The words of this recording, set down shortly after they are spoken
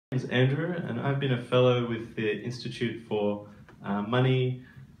My name is Andrew, and I've been a fellow with the Institute for Money,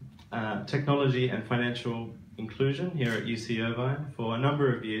 Technology and Financial Inclusion here at UC Irvine for a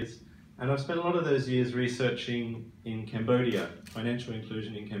number of years. And I've spent a lot of those years researching in Cambodia, financial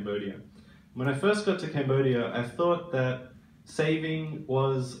inclusion in Cambodia. When I first got to Cambodia, I thought that saving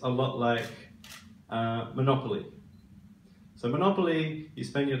was a lot like Monopoly. So Monopoly, you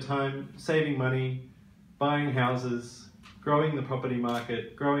spend your time saving money, buying houses, growing the property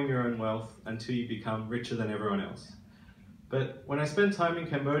market, growing your own wealth until you become richer than everyone else. But when I spent time in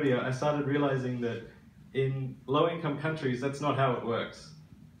Cambodia, I started realizing that in low-income countries, that's not how it works.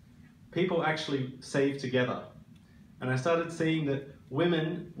 People actually save together. And I started seeing that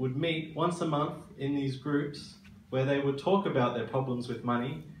women would meet once a month in these groups where they would talk about their problems with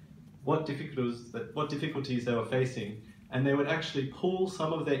money, what difficulties they were facing, and they would actually pool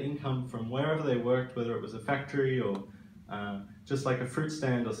some of their income from wherever they worked, whether it was a factory or just like a fruit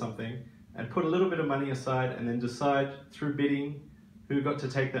stand or something, and put a little bit of money aside and then decide through bidding who got to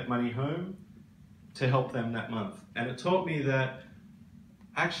take that money home to help them that month. And it taught me that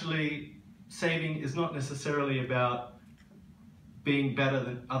actually saving is not necessarily about being better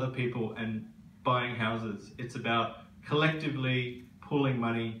than other people and buying houses. It's about collectively pooling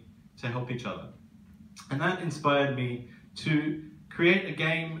money to help each other. And that inspired me to create a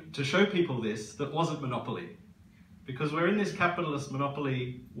game to show people this that wasn't Monopoly. Because we're in this capitalist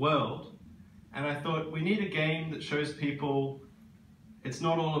monopoly world, and I thought we need a game that shows people it's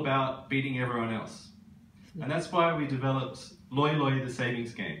not all about beating everyone else. And that's why we developed Loy Loy, the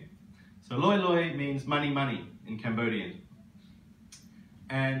savings game. So Loy Loy means money, money in Cambodian.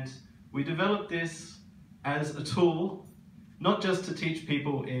 And we developed this as a tool, not just to teach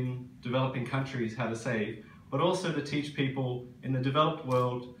people in developing countries how to save, but also to teach people in the developed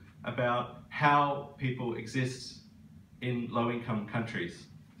world about how people exist in low-income countries.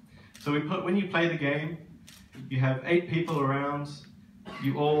 So when you play the game, you have 8 people around,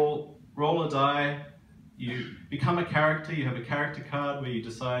 you all roll a die, you become a character, you have a character card where you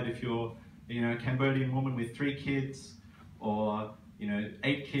decide if you're a Cambodian woman with 3 kids, or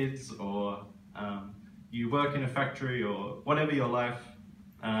 8 kids, or you work in a factory, or whatever your life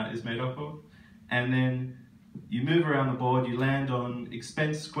is made up of. And then you move around the board, you land on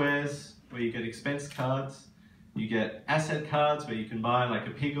expense squares where you get expense cards. You get asset cards where you can buy like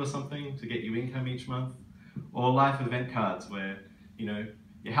a pig or something to get you income each month, or life event cards where your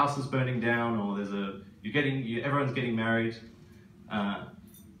house is burning down, or everyone's getting married,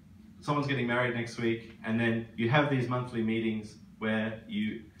 someone's getting married next week, and then you have these monthly meetings where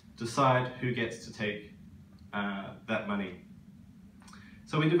you decide who gets to take that money.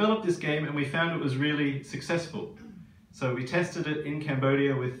 So we developed this game and we found it was really successful. So we tested it in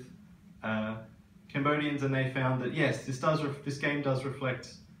Cambodia with Cambodians, and they found that yes, this game does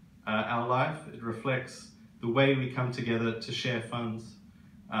reflect our life. It reflects the way we come together to share funds,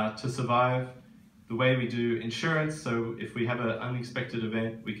 to survive, the way we do insurance, so if we have an unexpected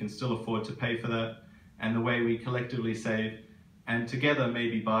event, we can still afford to pay for that, and the way we collectively save, and together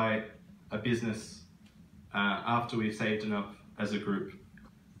maybe buy a business after we've saved enough as a group.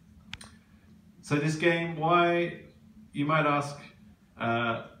 So this game, why, you might ask,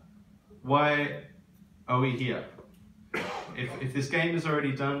 why are we here? If this game is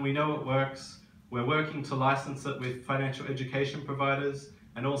already done, we know it works. We're working to license it with financial education providers,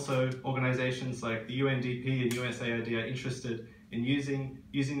 and also organizations like the UNDP and USAID are interested in using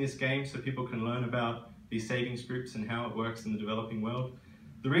this game so people can learn about these savings groups and how it works in the developing world.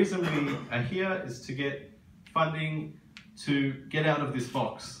 The reason we are here is to get funding to get out of this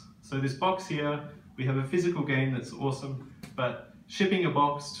box. So this box here, we have a physical game that's awesome, but shipping a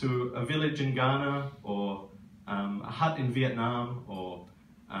box to a village in Ghana, or a hut in Vietnam, or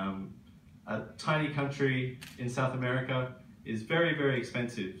a tiny country in South America is very, very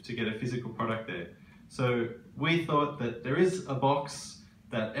expensive to get a physical product there. So we thought that there is a box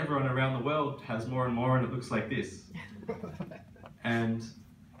that everyone around the world has more and more, and it looks like this. And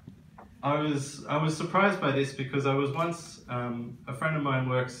I was surprised by this because I was once, a friend of mine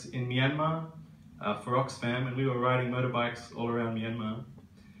works in Myanmar for Oxfam, and we were riding motorbikes all around Myanmar.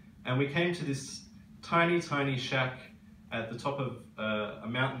 And we came to this tiny, tiny shack at the top of a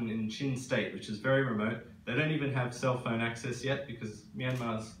mountain in Chin State, which is very remote. They don't even have cell phone access yet because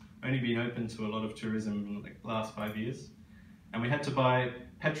Myanmar's only been open to a lot of tourism in the last 5 years. And we had to buy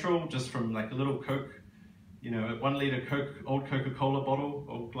petrol just from like a little Coke, a 1 litre Coke, old Coca-Cola bottle,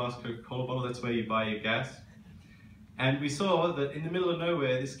 old glass Coca-Cola bottle, that's where you buy your gas. And we saw that in the middle of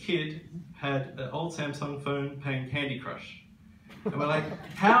nowhere, this kid had an old Samsung phone playing Candy Crush. And we're like,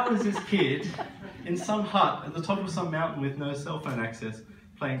 how is this kid in some hut at the top of some mountain with no cell phone access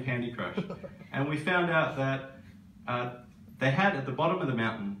playing Candy Crush. And we found out that they had at the bottom of the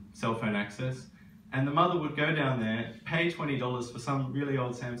mountain cell phone access, and the mother would go down there, pay $20 for some really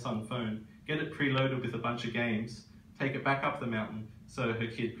old Samsung phone, get it preloaded with a bunch of games, take it back up the mountain so her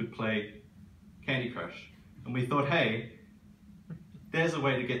kid could play Candy Crush. And we thought, hey, there's a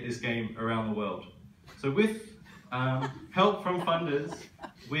way to get this game around the world. So with help from funders,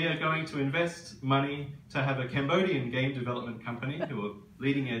 we are going to invest money to have a Cambodian game development company who are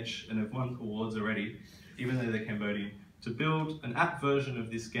leading edge and have won awards already, even though they're Cambodian, to build an app version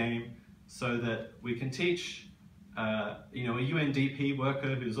of this game so that we can teach a UNDP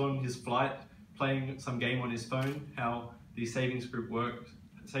worker who's on his flight playing some game on his phone how these savings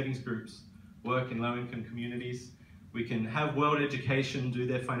groups work in low-income communities. We can have World Education do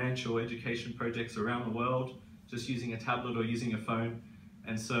their financial education projects around the world just using a tablet or using a phone.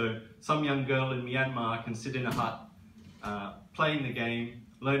 And so some young girl in Myanmar can sit in a hut playing the game,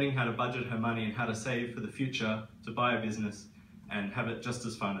 learning how to budget her money and how to save for the future to buy a business and have it just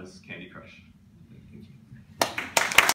as fun as Candy Crush.